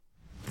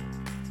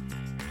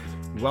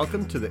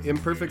Welcome to the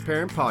Imperfect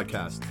Parent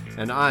Podcast,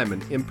 and I'm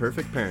an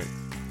imperfect parent.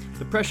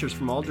 The pressures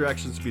from all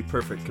directions to be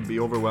perfect can be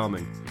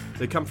overwhelming.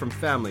 They come from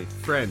family,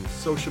 friends,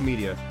 social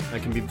media, and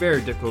can be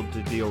very difficult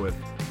to deal with,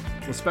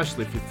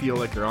 especially if you feel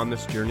like you're on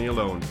this journey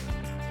alone.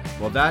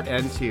 Well, that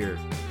ends here.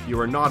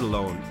 You are not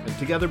alone, and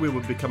together we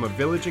will become a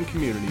village and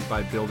community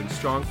by building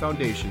strong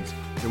foundations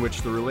in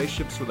which the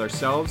relationships with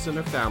ourselves and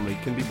our family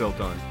can be built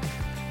on.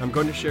 I'm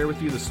going to share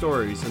with you the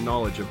stories and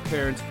knowledge of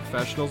parents,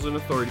 professionals, and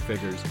authority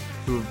figures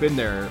who have been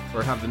there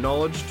or have the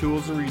knowledge,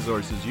 tools, and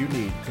resources you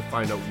need to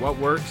find out what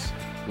works,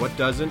 what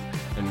doesn't,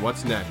 and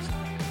what's next.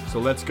 So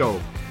let's go.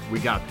 We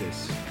got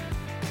this.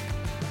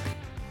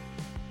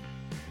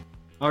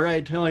 All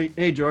right.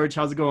 Hey, George.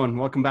 How's it going?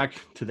 Welcome back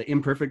to the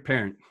Imperfect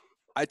Parent.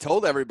 I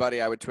told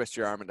everybody I would twist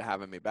your arm into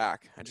having me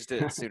back. I just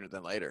did it sooner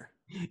than later.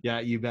 Yeah,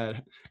 you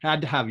bet.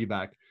 Had to have you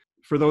back.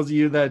 For those of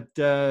you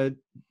that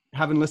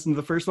haven't listened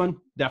to the first one,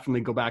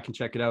 definitely go back and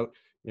check it out.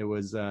 It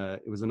was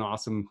an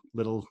awesome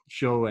little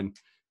show, and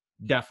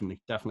definitely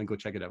go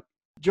check it out.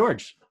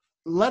 George,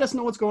 let us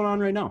know what's going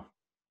on right now.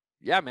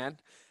 Yeah, man.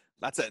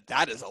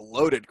 That is a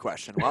loaded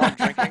question. Well, I'm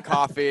drinking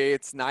coffee.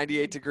 It's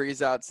 98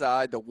 degrees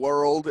outside. The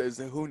world is,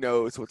 who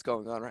knows what's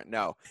going on right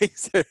now.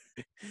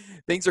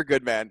 Things are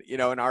good, man. You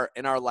know, in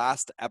our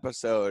last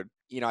episode,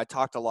 you know, I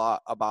talked a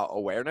lot about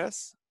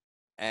awareness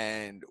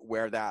and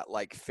where that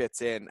like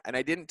fits in. And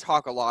I didn't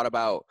talk a lot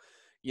about,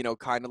 you know,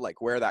 kind of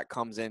like where that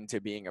comes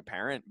into being a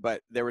parent,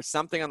 but there was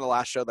something on the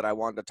last show that I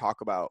wanted to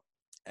talk about,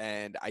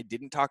 and I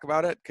didn't talk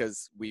about it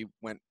because we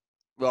went,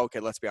 well, okay,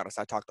 let's be honest,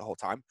 I talked the whole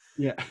time.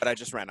 Yeah. But I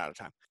just ran out of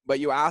time. But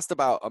you asked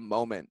about a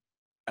moment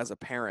as a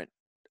parent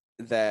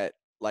that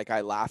like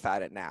I laugh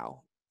at it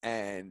now.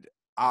 And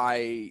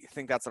I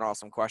think that's an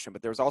awesome question.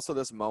 But there was also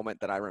this moment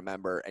that I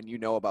remember, and you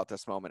know about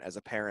this moment as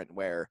a parent,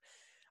 where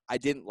I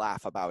didn't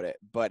laugh about it,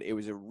 but it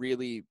was a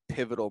really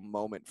pivotal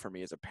moment for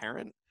me as a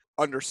parent,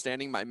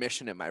 understanding my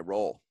mission and my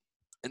role.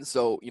 And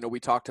so, you know,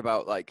 we talked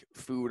about like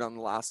food on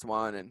the last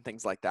one and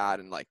things like that,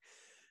 and like,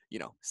 you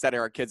know, setting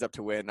our kids up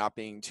to win, not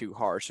being too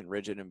harsh and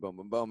rigid and boom,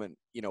 boom, boom. And,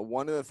 you know,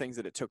 one of the things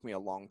that it took me a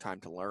long time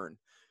to learn,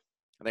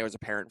 and I was a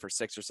parent for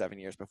 6 or 7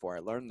 years before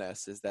I learned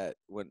this, is that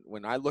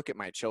when I look at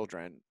my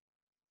children,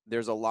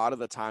 there's a lot of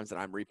the times that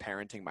I'm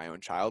reparenting my own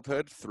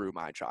childhood through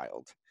my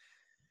child.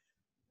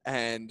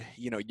 And,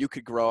 you know, you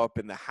could grow up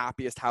in the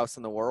happiest house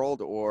in the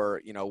world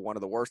or, you know, one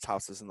of the worst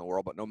houses in the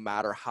world, but no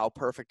matter how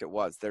perfect it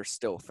was, there's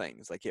still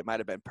things. Like it might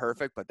have been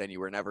perfect, but then you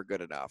were never good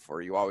enough,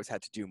 or you always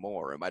had to do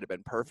more. It might have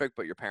been perfect,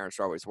 but your parents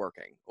are always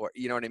working, or,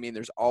 you know what I mean?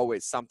 There's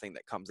always something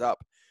that comes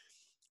up.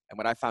 And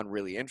what I found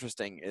really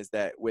interesting is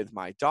that with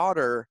my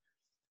daughter,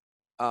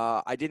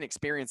 I didn't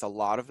experience a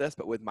lot of this,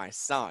 but with my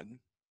son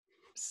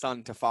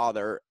to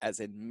father, as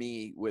in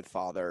me with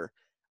father,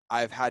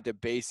 I've had to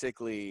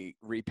basically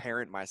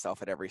reparent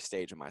myself at every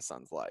stage of my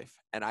son's life.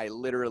 And I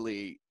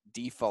literally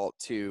default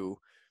to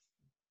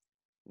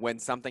when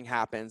something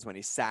happens, when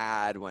he's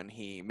sad, when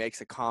he makes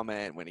a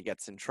comment, when he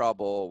gets in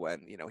trouble,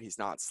 when, you know, he's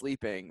not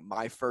sleeping,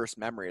 my first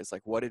memory is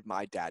like, what did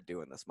my dad do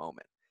in this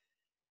moment?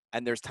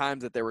 And there's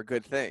times that there were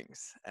good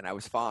things and I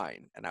was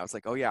fine. And I was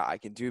like, oh yeah, I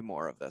can do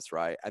more of this,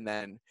 right? And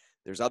then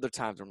there's other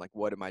times where I'm like,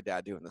 what did my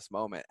dad do in this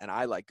moment? And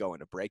I like go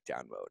into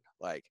breakdown mode.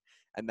 Like,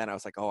 and then I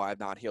was like, oh, I've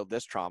not healed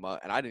this trauma.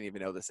 And I didn't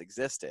even know this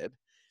existed.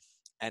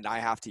 And I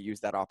have to use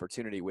that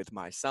opportunity with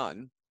my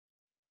son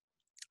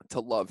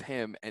to love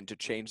him and to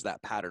change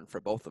that pattern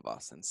for both of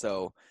us. And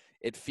so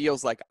it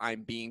feels like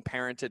I'm being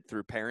parented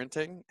through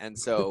parenting. And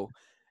so,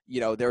 you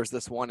know, there's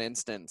this one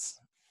instance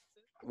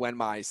when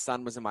my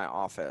son was in my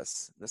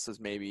office. This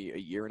was maybe a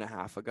year and a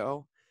half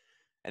ago.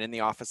 And in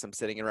the office I'm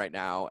sitting in right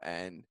now,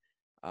 and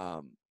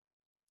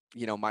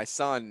you know, my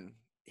son,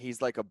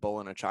 he's like a bull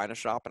in a china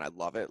shop, and I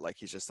love it. Like,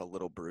 he's just a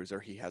little bruiser.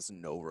 He has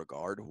no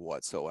regard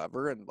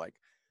whatsoever. And like,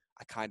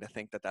 I kind of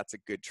think that that's a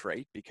good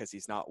trait because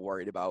he's not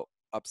worried about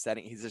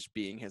upsetting. He's just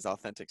being his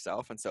authentic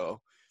self. And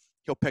so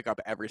he'll pick up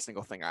every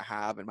single thing I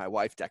have. And my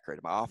wife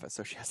decorated my office,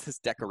 so she has this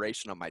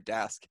decoration on my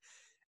desk,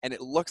 and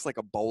it looks like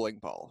a bowling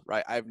ball,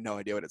 right? I have no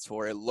idea what it's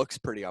for. It looks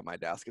pretty on my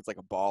desk. It's like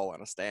a ball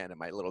on a stand, and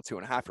my little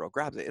 2.5-year-old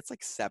grabs it. It's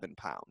like 7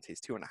 pounds. He's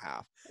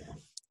 2.5.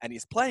 And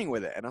he's playing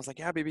with it. And I was like,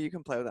 yeah, baby, you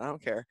can play with it. I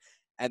don't care.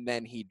 And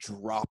then he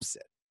drops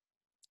it.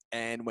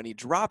 And when he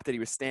dropped it, he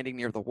was standing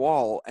near the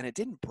wall, and it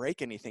didn't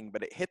break anything,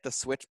 but it hit the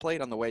switch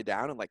plate on the way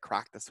down and like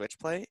cracked the switch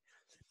plate.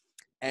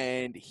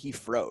 And he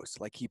froze,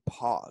 like he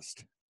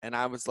paused. And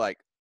I was like,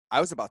 I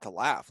was about to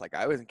laugh. Like,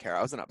 I wasn't care.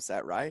 I wasn't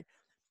upset, right?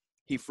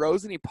 He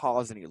froze and he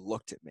paused and he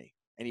looked at me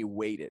and he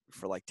waited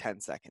for like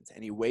 10 seconds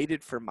and he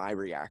waited for my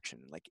reaction.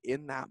 Like,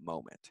 in that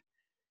moment,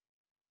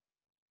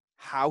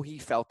 how he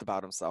felt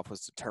about himself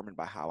was determined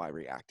by how I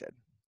reacted.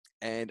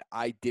 And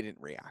I didn't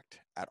react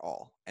at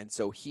all. And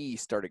so he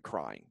started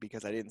crying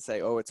because I didn't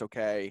say, oh, it's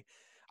okay.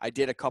 I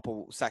did a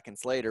couple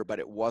seconds later, but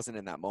it wasn't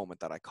in that moment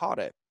that I caught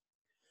it.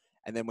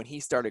 And then when he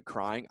started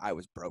crying, I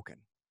was broken.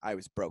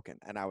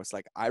 And I was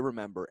like, I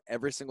remember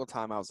every single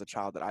time I was a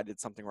child that I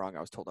did something wrong.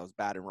 I was told I was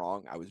bad and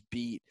wrong. I was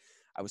beat.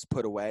 I was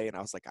put away. And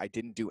I was like, I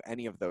didn't do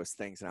any of those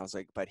things. And I was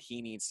like, but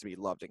he needs to be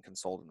loved and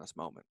consoled in this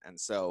moment. And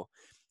so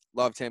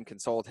loved him,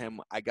 consoled him.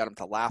 I got him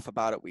to laugh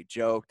about it. We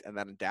joked, and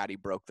then daddy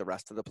broke the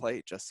rest of the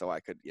plate just so I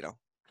could,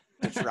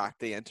 distract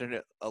the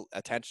internet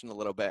attention a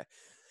little bit.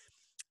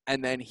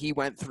 And then he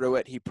went through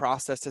it. He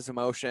processed his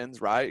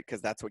emotions, right?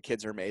 Because that's what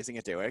kids are amazing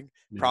at doing.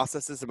 Yeah.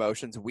 Process his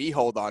emotions. We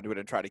hold on to it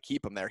and try to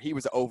keep him there. He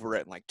was over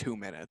it in like 2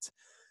 minutes.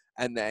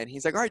 And then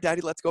he's like, all right,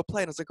 daddy, let's go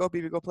play. And I was like, oh,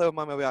 baby, go play with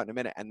mom. I'll be out in a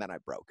minute. And then I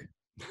broke.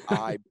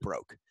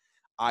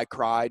 I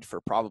cried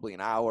for probably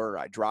an hour.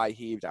 I dry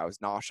heaved. I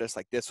was nauseous.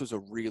 Like, this was a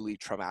really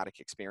traumatic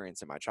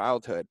experience in my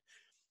childhood.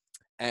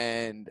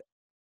 And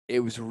it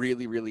was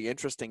really, really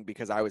interesting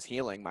because I was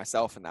healing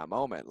myself in that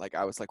moment. Like,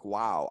 I was like,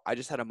 wow, I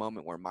just had a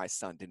moment where my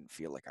son didn't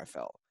feel like I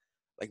felt.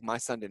 Like, my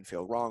son didn't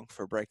feel wrong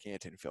for breaking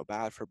it, didn't feel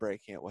bad for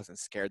breaking it, wasn't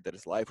scared that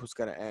his life was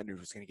going to end or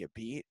was going to get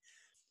beat.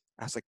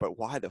 I was like, but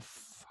why the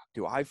fuck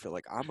do I feel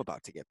like I'm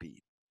about to get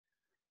beat?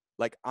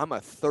 Like, I'm a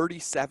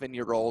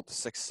 37-year-old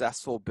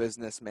successful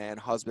businessman,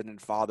 husband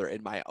and father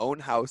in my own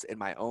house, in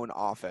my own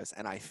office,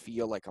 and I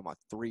feel like I'm a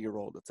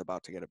 3-year-old that's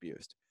about to get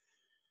abused.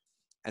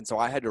 And so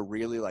I had to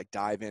really like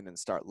dive in and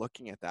start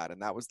looking at that.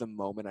 And that was the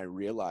moment I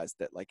realized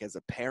that, like, as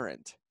a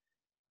parent,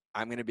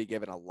 I'm going to be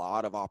given a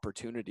lot of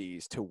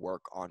opportunities to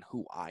work on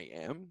who I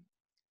am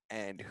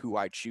and who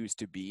I choose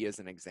to be as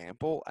an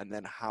example, and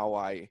then how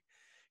I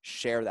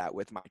share that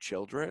with my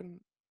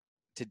children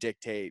to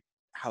dictate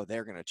how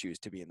they're going to choose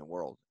to be in the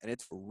world. And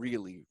it's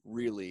really,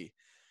 really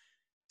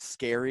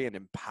scary and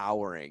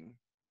empowering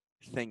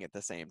thing at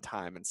the same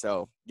time. And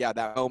so, yeah,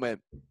 that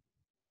moment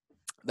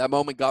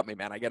got me,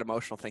 man. I get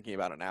emotional thinking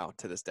about it now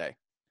to this day.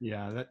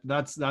 Yeah,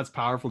 that's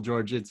powerful,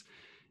 George. It's,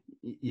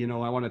 I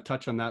want to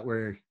touch on that,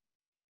 where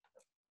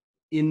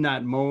in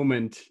that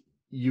moment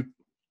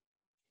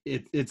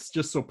it's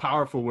just so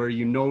powerful, where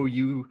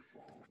you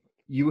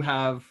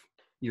have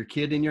your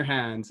kid in your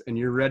hands and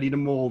you're ready to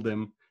mold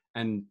him,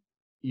 and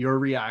your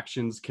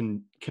reactions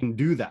can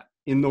do that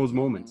in those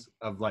moments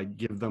of like,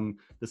 give them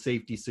the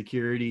safety,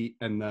 security,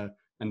 and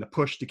the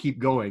push to keep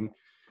going,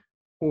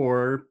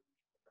 or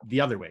the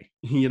other way,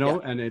 Yeah.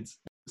 and it's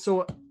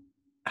so,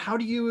 how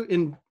do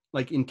you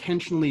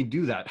intentionally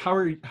do that?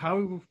 How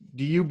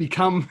do you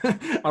become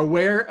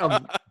aware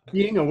of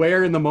being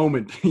aware in the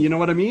moment? You know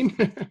what I mean?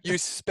 You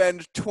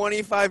spend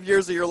 25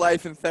 years of your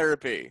life in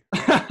therapy.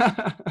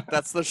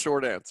 That's the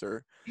short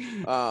answer.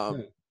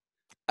 I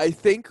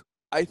think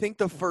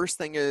the first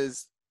thing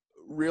is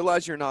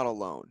realize you're not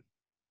alone.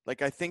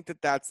 Like, I think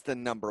that's the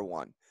number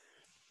one.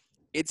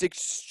 It's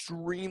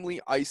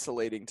extremely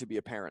isolating to be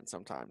a parent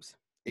sometimes.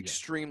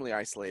 Extremely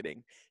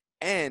isolating.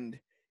 And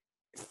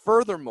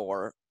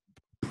furthermore,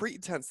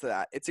 pretense to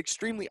that, it's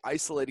extremely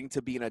isolating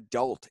to be an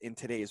adult in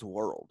today's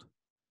world.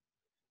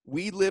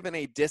 We live in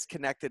a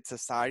disconnected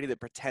society that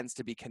pretends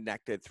to be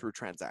connected through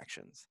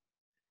transactions.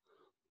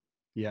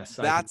 Yes.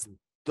 That's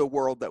the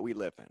world that we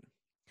live in.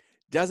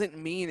 Doesn't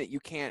mean that you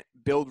can't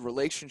build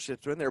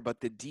relationships in there, but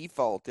the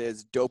default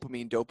is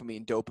dopamine,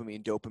 dopamine,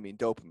 dopamine, dopamine,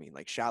 dopamine,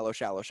 like shallow,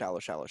 shallow, shallow,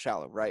 shallow,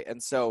 shallow, right?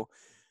 And so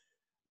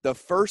the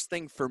first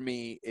thing for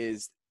me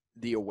is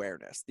the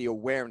awareness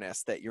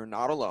that you're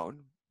not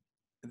alone,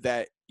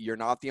 that you're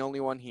not the only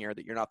one here,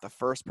 that you're not the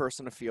first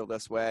person to feel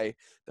this way,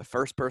 the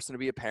first person to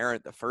be a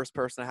parent, the first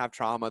person to have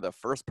trauma, the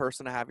first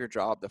person to have your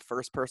job, the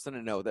first person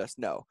to know this.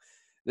 No,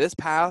 this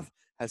path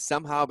has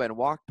somehow been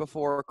walked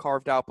before,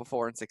 carved out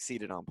before, and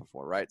succeeded on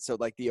before, right? So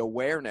like the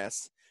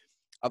awareness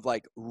of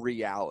like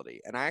reality.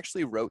 And I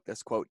actually wrote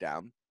this quote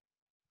down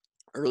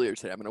earlier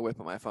today. I'm going to whip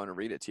up my phone and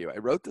read it to you. I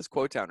wrote this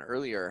quote down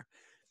earlier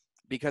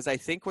because I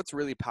think what's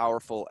really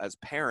powerful as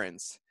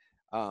parents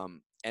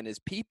and as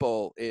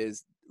people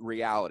is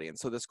reality. And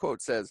so this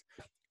quote says,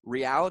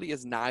 reality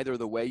is neither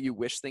the way you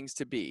wish things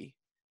to be,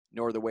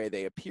 nor the way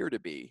they appear to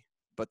be,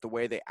 but the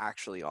way they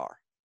actually are.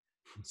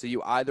 So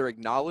you either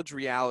acknowledge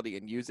reality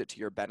and use it to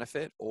your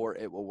benefit, or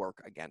it will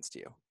work against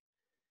you.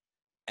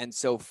 And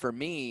so for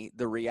me,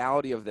 the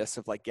reality of this,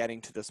 of like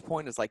getting to this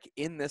point, is like,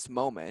 in this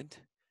moment,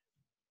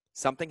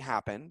 something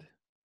happened,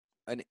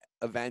 an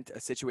event,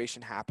 a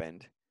situation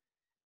happened,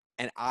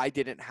 and I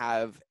didn't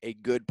have a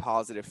good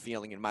positive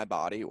feeling in my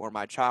body, or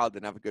my child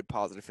didn't have a good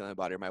positive feeling in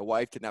my body, or my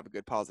wife didn't have a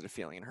good positive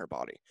feeling in her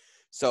body.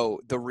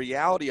 So the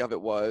reality of it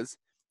was,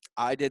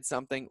 I did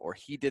something, or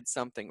he did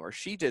something, or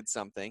she did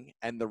something,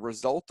 and the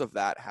result of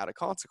that had a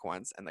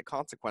consequence, and the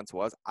consequence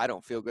was, I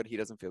don't feel good, he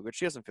doesn't feel good,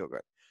 she doesn't feel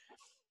good.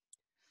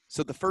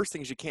 So the first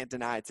thing is, you can't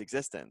deny its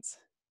existence.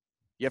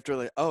 You have to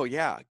really, oh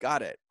yeah,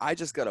 got it. I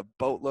just got a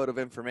boatload of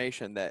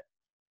information that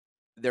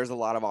there's a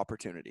lot of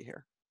opportunity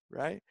here,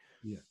 right?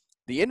 Yeah.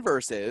 The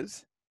inverse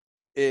is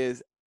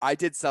I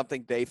did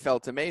something, they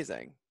felt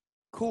amazing.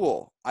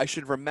 Cool. I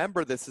should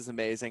remember this is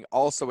amazing.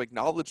 Also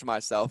acknowledge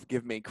myself,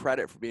 give me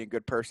credit for being a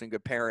good person,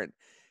 good parent,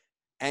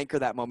 anchor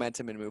that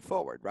momentum and move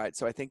forward, right?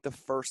 So I think the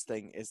first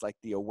thing is like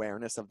the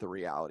awareness of the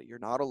reality. You're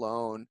not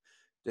alone.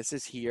 This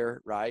is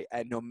here, right?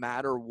 And no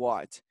matter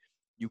what,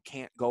 you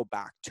can't go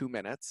back 2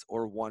 minutes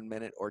or 1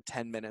 minute or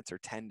 10 minutes or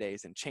 10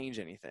 days and change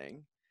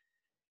anything.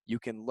 You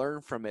can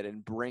learn from it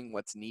and bring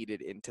what's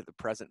needed into the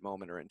present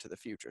moment or into the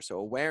future. So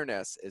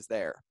awareness is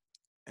there.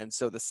 And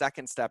so the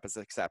second step is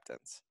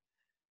acceptance.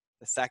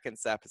 The second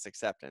step is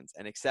acceptance,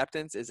 and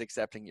acceptance is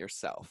accepting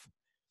yourself.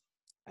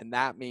 And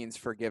that means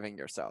forgiving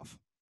yourself.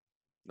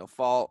 No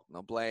fault,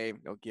 no blame,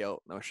 no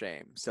guilt, no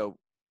shame. So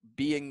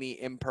being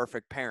the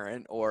imperfect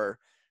parent, or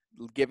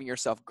giving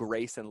yourself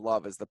grace and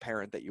love as the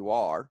parent that you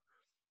are,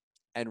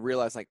 and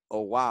realize like,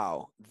 oh,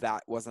 wow,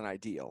 that wasn't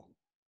ideal.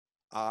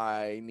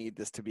 I need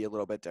this to be a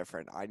little bit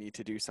different. I need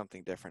to do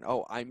something different.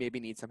 Oh, I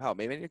maybe need some help.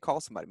 Maybe I need to call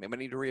somebody. Maybe I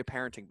need to read a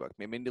parenting book.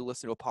 Maybe I need to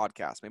listen to a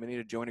podcast. Maybe I need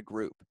to join a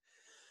group.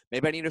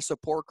 Maybe I need a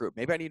support group.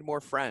 Maybe I need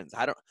more friends.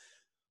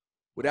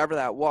 Whatever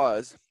that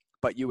was,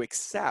 but you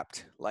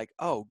accept like,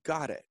 oh,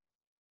 got it.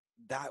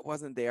 That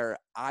wasn't there.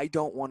 I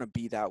don't want to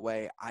be that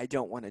way. I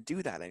don't want to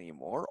do that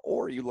anymore.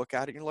 Or you look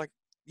at it and you're like,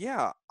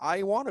 yeah,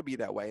 I want to be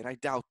that way. And I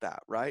doubt that,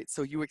 right?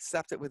 So you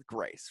accept it with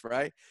grace,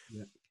 right?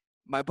 Yeah.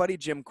 My buddy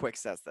Jim Quick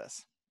says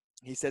this.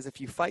 He says, if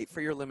you fight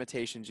for your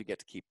limitations, you get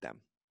to keep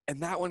them.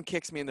 And that one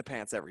kicks me in the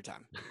pants every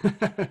time.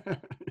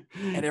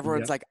 And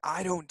everyone's like,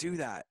 I don't do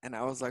that. And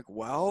I was like,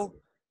 well,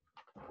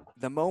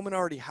 the moment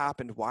already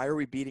happened. Why are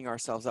we beating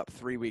ourselves up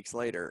 3 weeks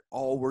later?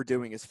 All we're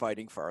doing is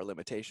fighting for our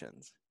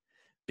limitations,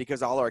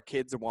 because all our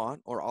kids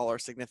want, or all our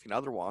significant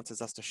other wants,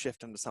 is us to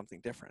shift into something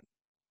different.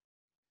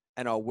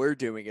 And all we're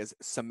doing is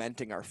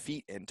cementing our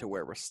feet into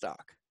where we're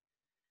stuck.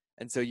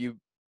 And so you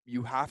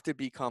have to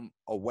become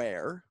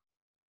aware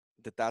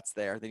that that's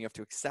there. Then you have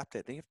to accept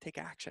it. Then you have to take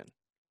action.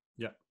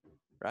 Yeah.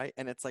 Right.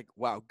 And it's like,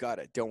 wow, got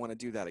it. Don't want to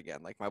do that again.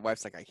 Like my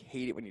wife's like, I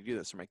hate it when you do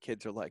this. Or my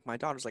kids are like, my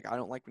daughter's like, I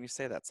don't like when you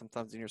say that.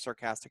 Sometimes when you're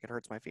sarcastic, it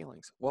hurts my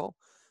feelings. Well,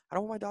 I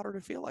don't want my daughter to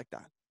feel like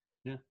that.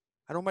 Yeah.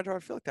 I don't want my daughter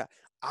to feel like that.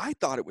 I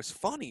thought it was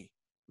funny.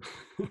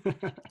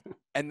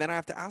 And then I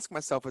have to ask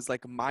myself, is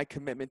like my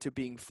commitment to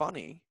being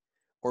funny,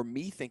 or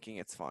me thinking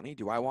it's funny,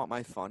 do I want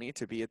my funny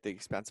to be at the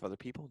expense of other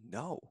people?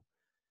 No.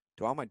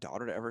 Do I want my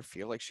daughter to ever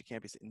feel like she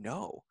can't be?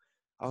 No.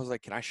 I was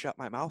like, can I shut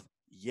my mouth?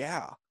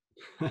 Yeah.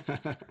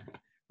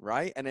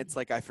 Right. And it's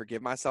like, I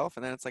forgive myself.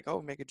 And then it's like,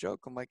 oh, make a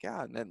joke. I'm like,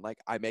 yeah. And then like,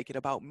 I make it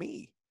about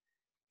me.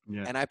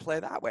 Yeah. And I play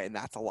that way. And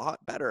that's a lot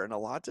better and a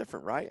lot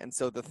different. Right. And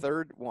so the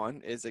third one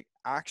is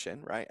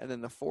action. Right. And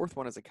then the fourth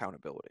one is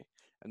accountability.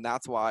 And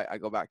that's why I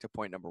go back to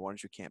point number one,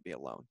 is you can't be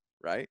alone.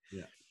 Right.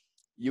 Yeah.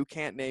 You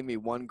can't name me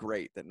one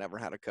great that never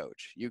had a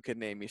coach. You can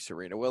name me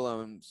Serena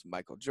Williams,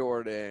 Michael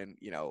Jordan,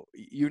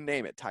 you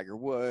name it, Tiger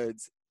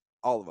Woods,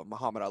 all of them,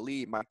 Muhammad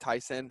Ali, Mike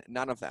Tyson.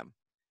 None of them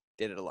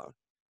did it alone.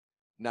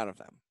 None of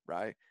them,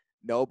 right?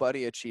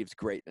 Nobody achieves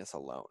greatness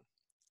alone.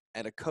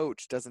 And a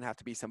coach doesn't have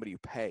to be somebody you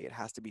pay. It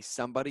has to be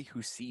somebody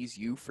who sees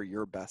you for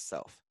your best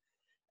self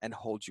and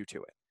holds you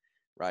to it,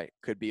 right?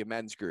 Could be a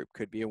men's group,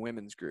 could be a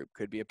women's group,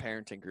 could be a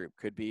parenting group,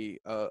 could be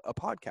a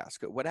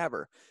podcast,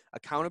 whatever.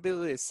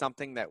 Accountability is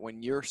something that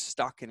when you're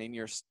stuck and in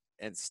your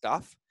and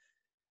stuff,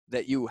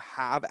 that you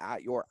have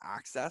at your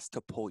access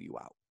to pull you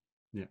out.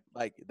 Yeah.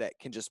 Like that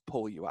can just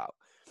pull you out.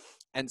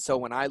 And so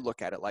when I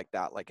look at it like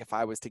that, like if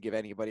I was to give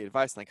anybody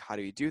advice, like how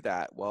do you do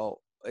that?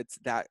 Well, it's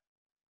that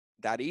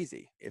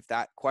easy. If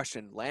that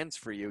question lands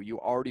for you, you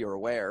already are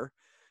aware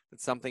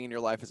that something in your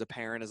life as a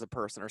parent, as a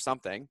person, or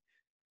something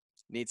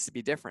needs to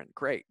be different.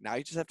 Great. Now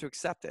you just have to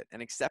accept it.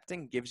 And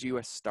accepting gives you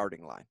a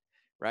starting line,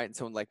 right? And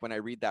so like when I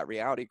read that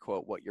reality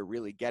quote, what you're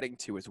really getting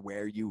to is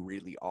where you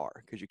really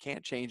are, because you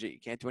can't change it. You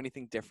can't do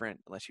anything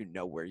different unless you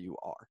know where you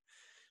are,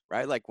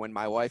 right? Like when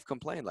my wife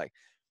complained, like,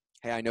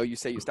 hey, I know you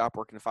say you stop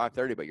working at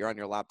 5:30, but you're on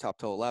your laptop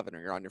till 11,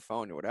 or you're on your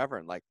phone or whatever.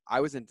 And like, I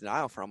was in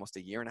denial for almost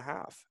a year and a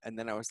half. And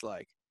then I was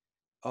like,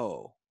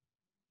 oh,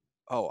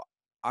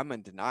 I'm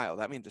in denial.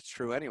 That means it's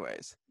true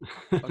anyways.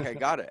 Okay,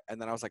 got it. And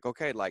then I was like,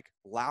 okay, like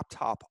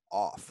laptop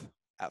off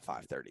at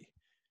 5:30,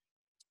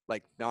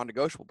 like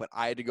non-negotiable. But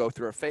I had to go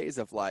through a phase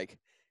of like,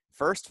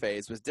 first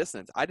phase was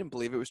dissonance. I didn't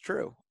believe it was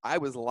true. I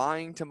was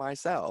lying to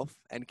myself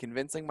and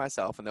convincing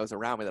myself and those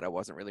around me that I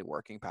wasn't really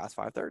working past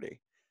 5:30.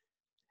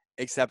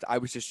 Except I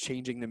was just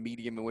changing the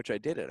medium in which I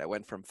did it. I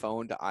went from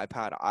phone to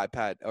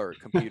iPad or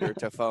computer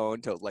to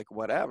phone to like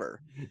whatever.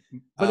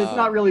 But it's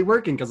not really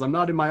working because I'm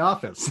not in my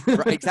office.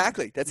 Right,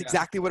 exactly. That's Yeah.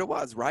 exactly what it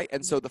was, right?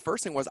 And so the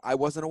first thing was I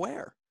wasn't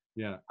aware.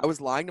 Yeah. I was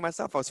lying to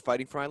myself. I was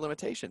fighting for my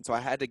limitation. So I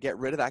had to get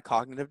rid of that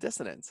cognitive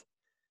dissonance.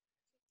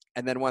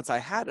 And then once I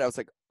had it, I was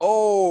like,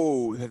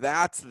 oh,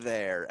 that's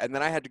there. And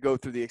then I had to go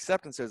through the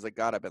acceptance. I was like,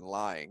 God, I've been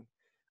lying.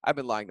 I've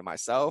been lying to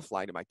myself,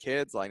 lying to my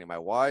kids, lying to my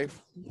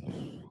wife.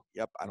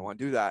 Yep, I don't want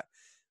to do that.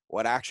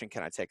 What action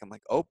can I take? I'm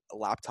like, oh,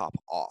 laptop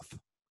off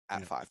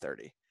at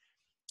 5:30.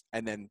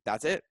 And then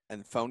that's it.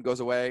 And the phone goes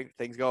away,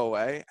 things go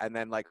away. And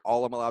then like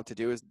all I'm allowed to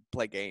do is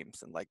play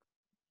games and like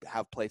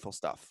have playful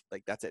stuff.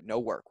 Like that's it. No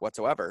work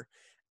whatsoever.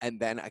 And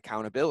then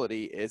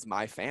accountability is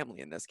my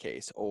family in this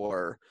case,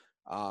 or,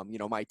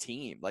 my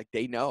team. Like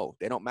they know,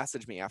 they don't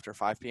message me after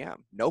 5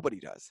 p.m. Nobody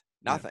does.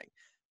 Nothing.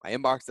 My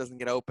inbox doesn't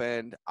get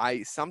opened.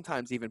 I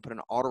sometimes even put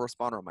an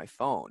autoresponder on my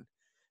phone.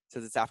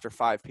 Says it's after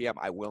 5 p.m.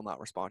 I will not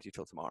respond to you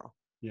till tomorrow.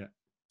 Yeah.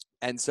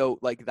 And so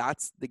like,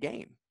 that's the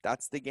game.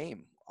 That's the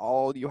game.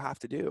 All you have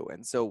to do.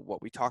 And so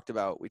what we talked,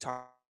 I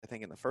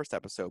think in the first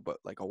episode, but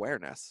like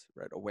awareness,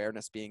 right?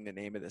 Awareness being the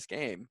name of this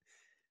game.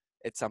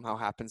 it somehow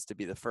happens to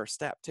be the first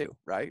step too,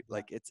 right?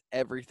 Like it's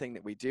everything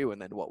that we do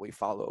and then what we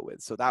follow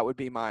with. So that would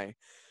be my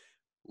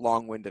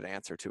long-winded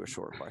answer to a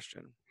short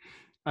question.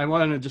 I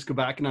want to just go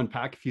back and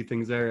unpack a few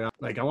things there.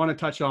 Like I want to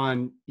touch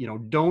on,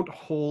 don't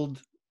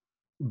hold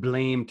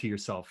blame to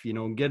yourself,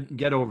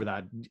 get over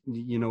that.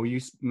 You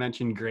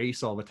mentioned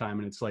grace all the time,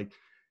 and it's like,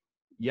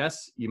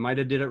 yes, you might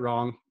have did it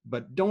wrong,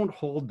 but don't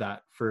hold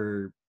that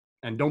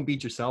and don't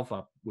beat yourself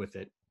up with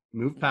it.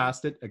 Move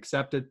past it,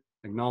 accept it,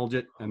 acknowledge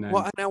it, and then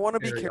And I want to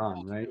be carry careful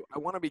on, right? I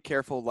want to be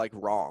careful, like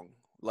wrong,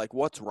 like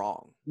what's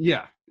wrong.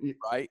 Yeah.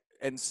 Right.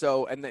 And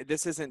so,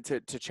 this isn't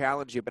to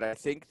challenge you, but I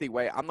think the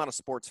way, I'm not a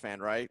sports fan,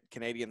 right?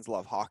 Canadians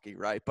love hockey,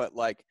 right? But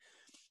like,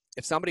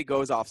 if somebody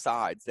goes off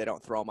sides, they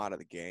don't throw them out of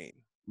the game.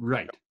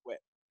 Right. Quit,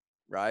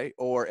 right?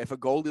 Or if a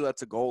goalie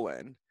lets a goal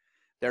in,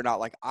 they're not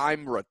like,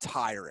 I'm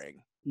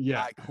retiring.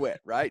 Yeah. I quit,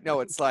 right? No,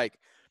 it's like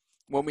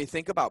when we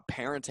think about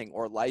parenting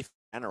or life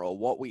in general,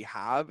 what we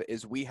have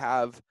is we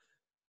have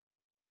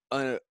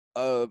a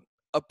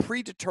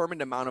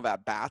predetermined amount of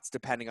at bats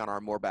depending on our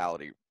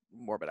mortality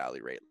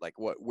rate, like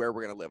where we're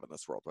going to live in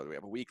this world, whether we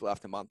have a week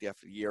left, a month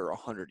left, a year, or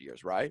 100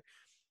 years, right?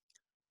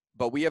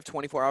 But we have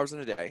 24 hours in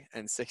a day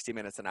and 60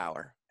 minutes an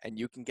hour, and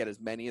you can get as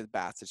many at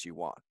bats as you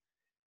want.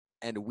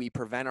 And we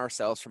prevent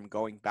ourselves from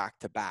going back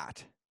to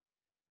bat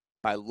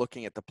by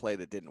looking at the play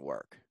that didn't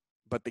work,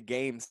 but the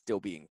game's still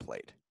being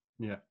played.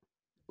 Yeah.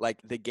 Like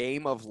the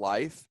game of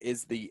life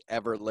is the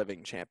ever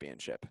living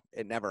championship.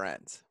 It never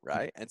ends,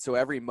 right? And so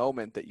every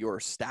moment that you're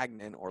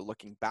stagnant or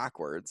looking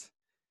backwards,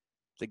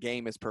 the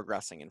game is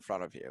progressing in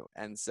front of you.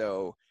 And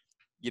so,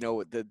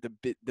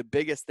 the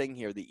biggest thing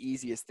here, the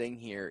easiest thing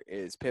here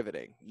is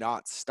pivoting,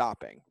 not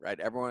stopping, right?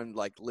 Everyone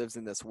like lives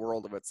in this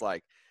world of it's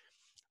like,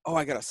 oh,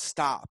 I got to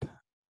stop.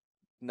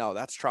 No,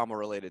 that's trauma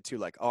related too.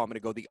 Like, oh, I'm going to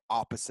go the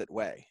opposite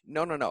way.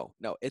 No.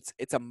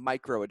 It's a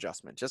micro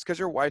adjustment. Just because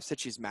your wife said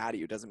she's mad at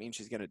you doesn't mean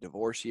she's going to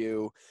divorce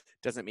you.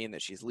 Doesn't mean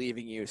that she's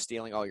leaving you,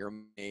 stealing all your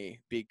money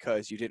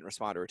because you didn't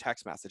respond to her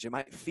text message. It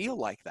might feel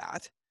like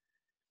that.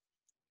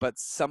 But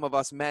some of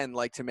us men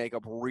like to make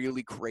up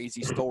really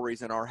crazy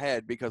stories in our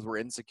head because we're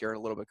insecure and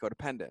a little bit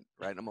codependent,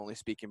 right? I'm only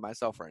speaking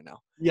myself right now.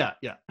 Yeah.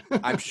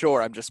 I'm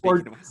sure I'm just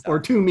speaking to myself. Or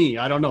to me,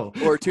 I don't know.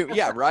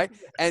 Yeah, right?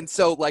 And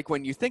so like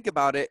when you think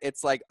about it,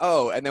 it's like,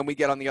 oh, and then we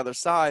get on the other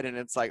side and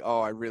it's like,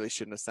 oh, I really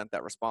shouldn't have sent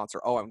that response, or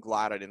oh, I'm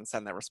glad I didn't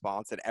send that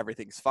response and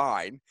everything's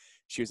fine.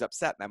 She was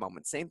upset in that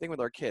moment. Same thing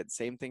with our kids,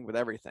 same thing with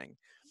everything.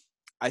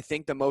 I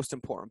think the most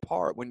important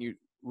part, when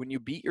you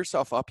beat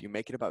yourself up, you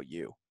make it about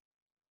you.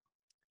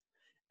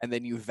 And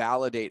then you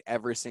validate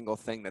every single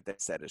thing that they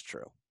said is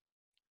true.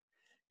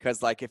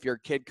 Because like if your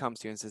kid comes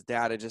to you and says,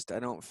 Dad, I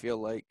don't feel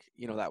like,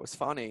 that was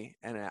funny.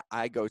 And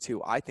I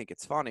think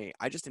it's funny.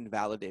 I just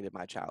invalidated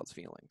my child's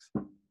feelings.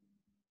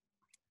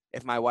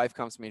 If my wife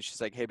comes to me and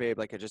she's like, hey babe,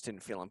 like I just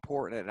didn't feel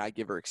important, and I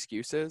give her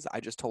excuses, I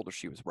just told her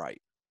she was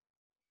right.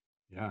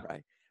 Yeah.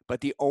 Right.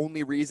 But the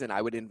only reason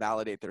I would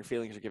invalidate their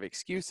feelings or give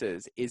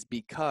excuses is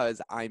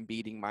because I'm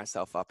beating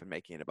myself up and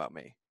making it about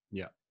me.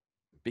 Yeah.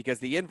 Because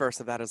the inverse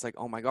of that is like,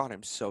 oh my God,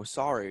 I'm so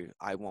sorry.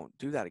 I won't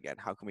do that again.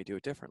 How can we do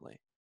it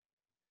differently?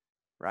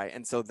 Right.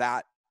 And so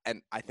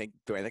and I think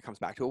the way that comes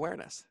back to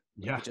awareness.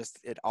 Yeah.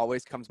 It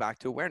always comes back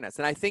to awareness.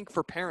 And I think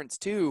for parents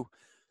too,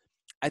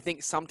 I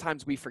think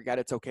sometimes we forget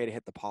it's okay to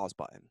hit the pause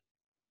button.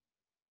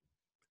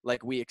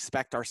 Like we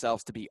expect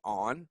ourselves to be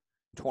on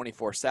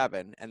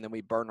 24/7 and then we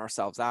burn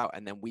ourselves out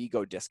and then we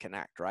go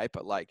disconnect. Right.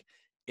 But like,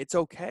 it's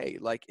okay.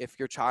 Like if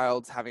your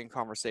child's having a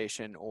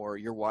conversation or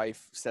your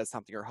wife says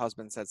something, your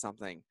husband said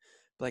something,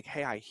 like,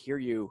 hey, I hear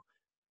you.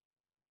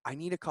 I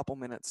need a couple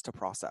minutes to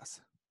process.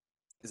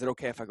 Is it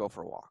okay if I go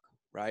for a walk?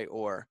 Right.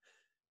 Or,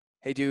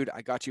 hey dude,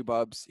 I got you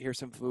bubs. Here's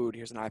some food.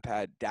 Here's an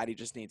iPad. Daddy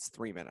just needs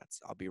 3 minutes.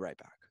 I'll be right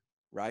back.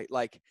 Right.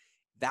 Like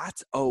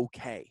that's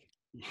okay.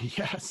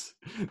 Yes.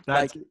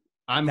 Like,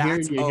 I'm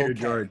hearing you here,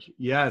 George.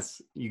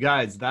 Yes. You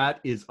guys, that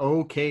is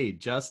okay.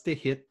 Just to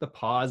hit the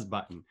pause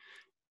button.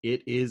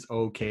 It is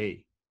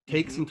okay.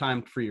 Take some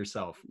time for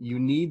yourself. You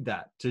need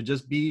that to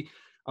just be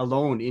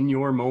alone in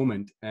your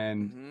moment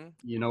and,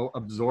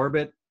 absorb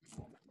it,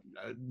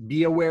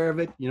 be aware of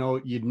it.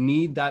 You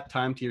need that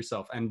time to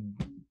yourself.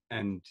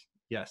 And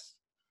yes.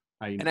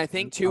 I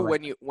think too,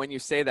 when you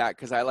say that,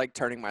 cause I like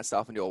turning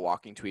myself into a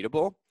walking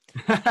tweetable,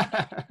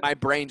 my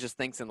brain just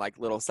thinks in like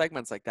little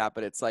segments like that,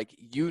 but it's like,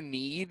 you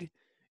need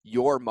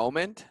your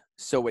moment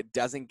so it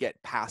doesn't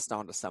get passed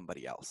on to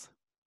somebody else.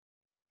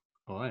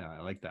 Oh yeah.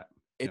 I like that.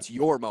 It's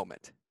your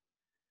moment.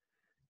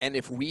 And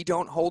if we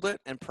don't hold it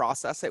and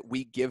process it,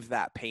 we give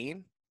that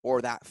pain or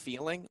that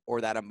feeling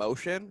or that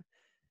emotion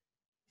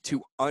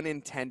to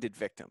unintended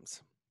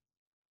victims.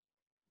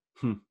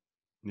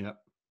 Yep.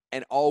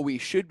 And all we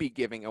should be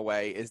giving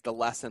away is the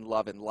lesson,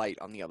 love, and light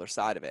on the other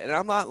side of it. And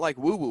I'm not like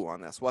woo-woo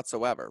on this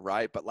whatsoever,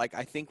 right? But like,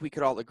 I think we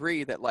could all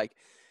agree that like,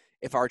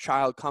 if our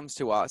child comes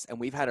to us and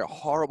we've had a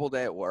horrible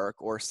day at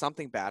work or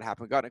something bad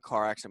happened, we got in a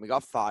car accident, we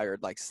got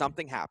fired, like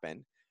something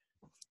happened,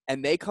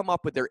 and they come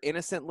up with their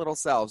innocent little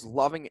selves,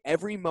 loving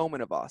every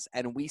moment of us,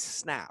 and we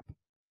snap.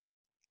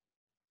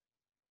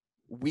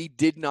 we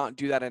did not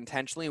do that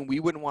intentionally, and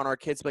we wouldn't want our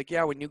kids to be like,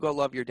 yeah, when you go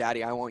love your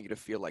daddy, I want you to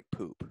feel like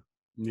poop.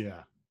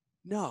 Yeah.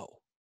 No,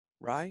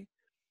 right?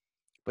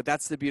 But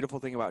that's the beautiful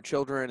thing about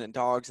children and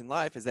dogs in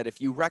life, is that if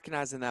you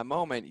recognize in that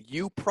moment,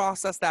 you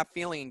process that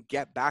feeling and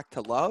get back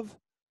to love,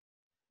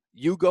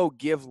 you go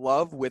give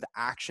love with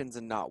actions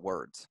and not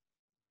words.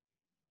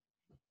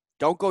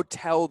 Don't go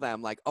tell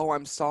them like, oh,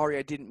 I'm sorry,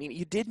 I didn't mean it.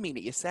 You did mean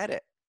it. You said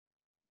it.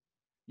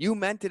 You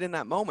meant it in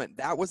that moment.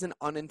 That was an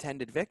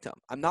unintended victim.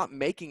 I'm not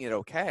making it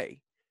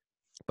okay.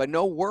 But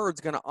no word's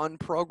going to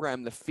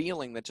unprogram the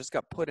feeling that just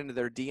got put into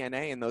their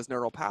DNA and those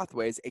neural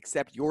pathways,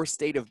 except your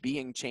state of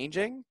being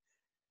changing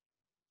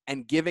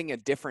and giving a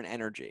different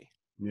energy.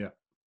 Yeah.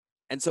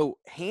 And so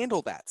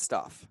handle that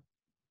stuff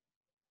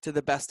to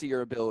the best of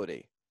your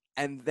ability,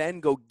 and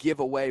then go give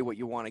away what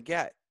you want to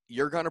get.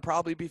 You're going to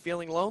probably be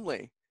feeling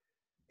lonely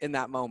in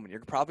that moment.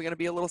 You're probably going to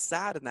be a little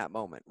sad in that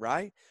moment,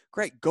 right?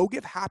 Great. Go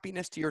give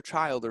happiness to your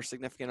child or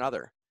significant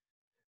other.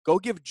 Go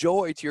give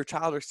joy to your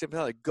child or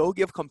significant other. Go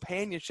give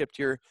companionship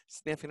to your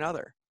significant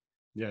other.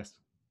 Yes.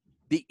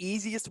 The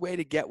easiest way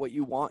to get what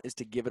you want is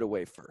to give it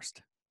away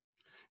first.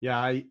 Yeah,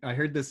 I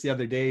heard this the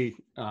other day.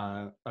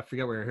 I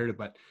forget where I heard it,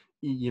 but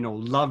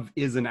love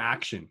is an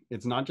action.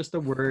 It's not just a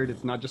word.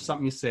 It's not just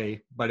something you say,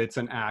 but it's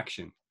an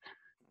action.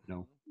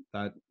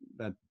 That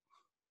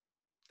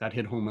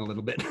hit home a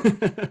little bit.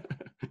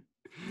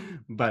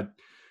 But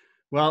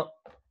well,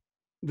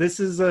 this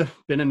has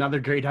been another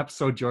great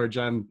episode, George.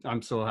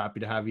 I'm so happy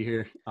to have you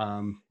here.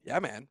 Yeah,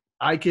 man.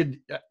 I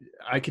could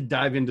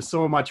dive into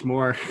so much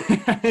more.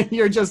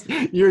 You're just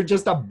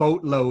a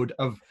boatload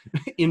of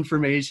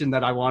information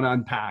that I want to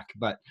unpack.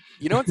 But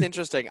you know what's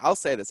interesting? I'll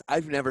say this.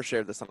 I've never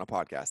shared this on a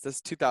podcast. This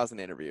is 2,000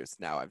 interviews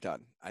now I've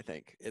done, I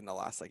think, in the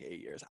last 8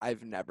 years.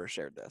 I've never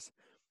shared this.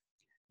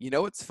 You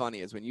know what's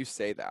funny is when you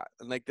say that,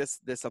 and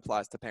this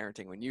applies to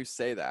parenting. When you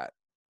say that,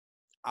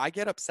 I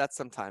get upset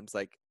sometimes,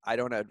 like I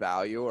don't add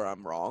value or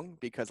I'm wrong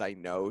because I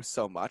know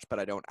so much, but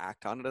I don't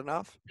act on it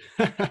enough.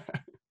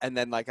 And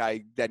then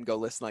I then go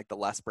listen the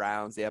Les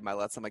Browns, the Ed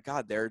Milettes. I'm like,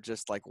 God, they're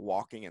just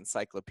walking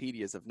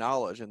encyclopedias of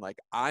knowledge. And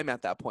I'm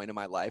at that point in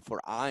my life where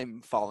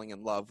I'm falling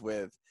in love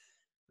with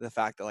the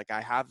fact that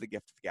I have the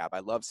gift of gab. I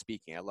love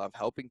speaking. I love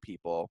helping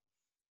people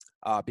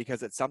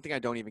because it's something I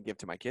don't even give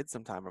to my kids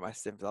sometimes or my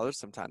significant others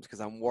sometimes because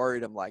I'm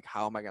worried. I'm like,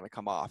 how am I going to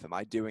come off? Am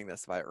I doing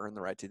this? If I earn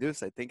the right to do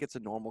this? I think it's a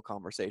normal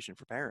conversation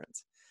for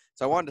parents.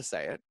 So I wanted to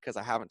say it because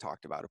I haven't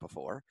talked about it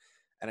before.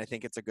 And I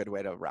think it's a good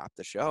way to wrap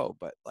the show.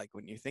 But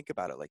when you think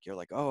about it, you're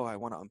like, oh, I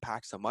want to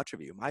unpack so much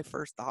of you. My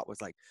first thought was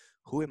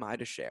who am I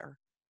to share?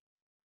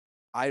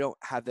 I don't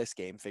have this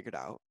game figured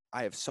out.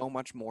 I have so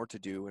much more to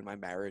do in my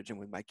marriage and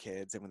with my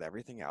kids and with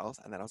everything else.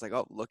 And then I was like,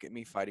 oh, look at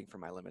me fighting for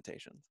my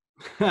limitations.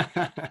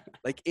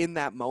 In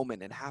that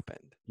moment, it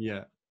happened.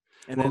 Yeah.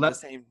 And then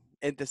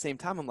at the same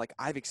time, I'm like,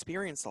 I've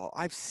experienced a lot.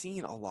 I've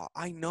seen a lot.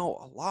 I know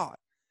a lot.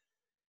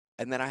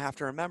 And then I have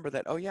to remember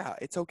that, oh yeah,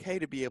 it's okay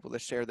to be able to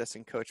share this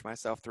and coach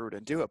myself through it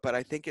and do it. But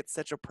I think it's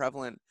such a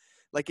prevalent,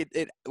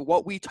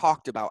 what we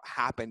talked about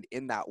happened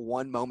in that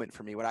one moment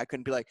for me when I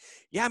couldn't be like,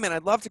 yeah, man,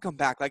 I'd love to come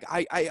back.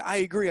 I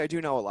agree. I do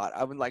know a lot.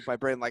 I would my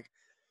brain,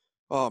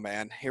 oh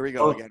man, here we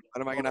go again.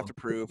 What am I going to have to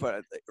prove?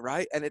 But,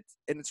 right. And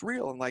it's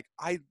real. And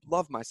I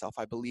love myself.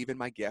 I believe in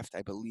my gift.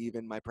 I believe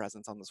in my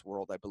presence on this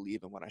world. I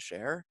believe in what I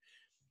share.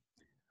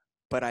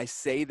 But I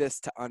say this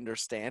to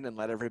understand and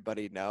let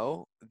everybody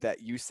know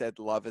that you said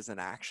love is an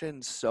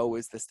action. So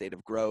is the state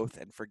of growth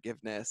and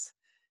forgiveness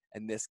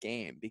and this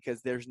game,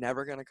 because there's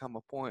never going to come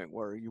a point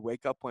where you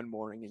wake up one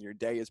morning and your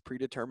day is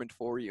predetermined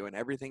for you and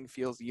everything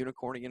feels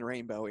unicorny and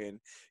rainbowy and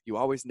you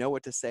always know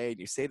what to say and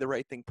you say the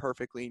right thing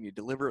perfectly and you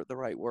deliver it the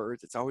right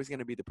words. It's always going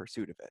to be the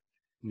pursuit of it.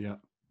 Yeah.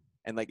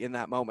 And in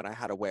that moment, I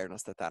had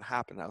awareness that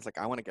happened. I was like,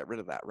 I want to get rid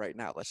of that right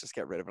now. Let's just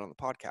get rid of it on the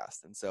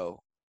podcast. And so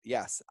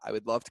yes, I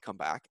would love to come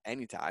back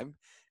anytime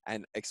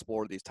and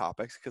explore these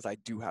topics because I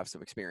do have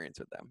some experience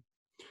with them.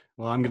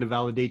 Well, I'm going to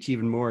validate you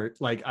even more.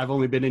 I've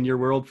only been in your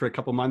world for a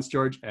couple months,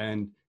 George,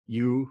 and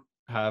you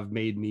have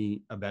made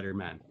me a better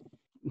man.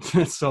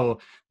 So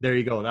there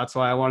you go. That's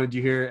why I wanted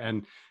you here.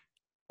 And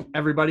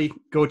everybody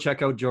go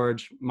check out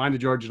George,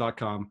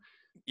 mindofgeorge.com.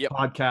 Yep.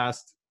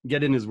 Podcast,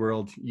 get in his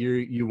world.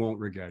 You won't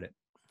regret it.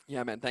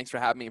 Yeah, man. Thanks for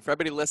having me. For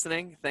everybody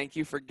listening, thank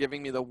you for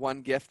giving me the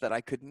one gift that I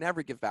could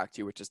never give back to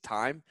you, which is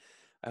time.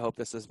 I hope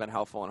this has been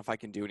helpful. And if I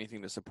can do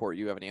anything to support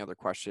you, have any other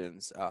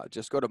questions,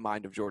 just go to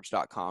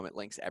mindofgeorge.com. It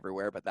links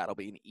everywhere, but that'll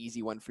be an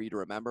easy one for you to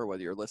remember,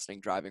 whether you're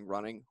listening, driving,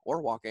 running,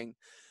 or walking.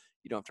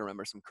 You don't have to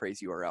remember some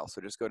crazy URL.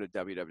 So just go to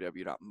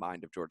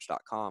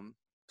www.mindofgeorge.com,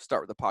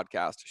 start with the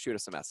podcast, shoot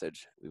us a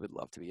message. We would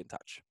love to be in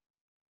touch.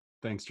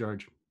 Thanks,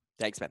 George.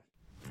 Thanks, man.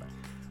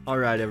 All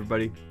right,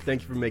 everybody.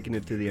 Thank you for making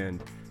it to the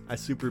end. I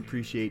super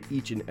appreciate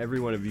each and every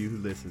one of you who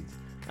listens.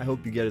 I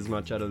hope you get as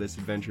much out of this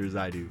adventure as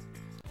I do.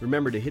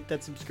 Remember to hit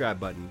that subscribe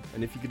button,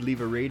 and if you could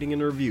leave a rating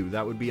and a review,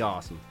 that would be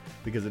awesome,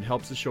 because it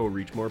helps the show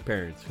reach more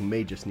parents who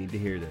may just need to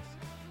hear this.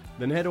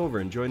 Then head over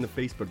and join the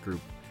Facebook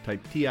group.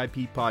 Type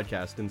TIP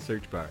Podcast in the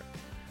search bar.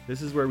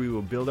 This is where we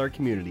will build our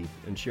community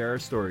and share our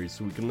stories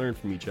so we can learn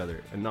from each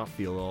other and not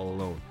feel all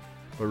alone.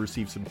 or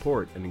receive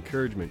support and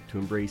encouragement to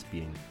embrace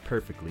being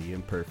perfectly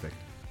imperfect.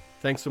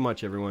 Thanks so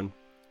much, everyone.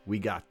 We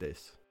got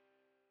this.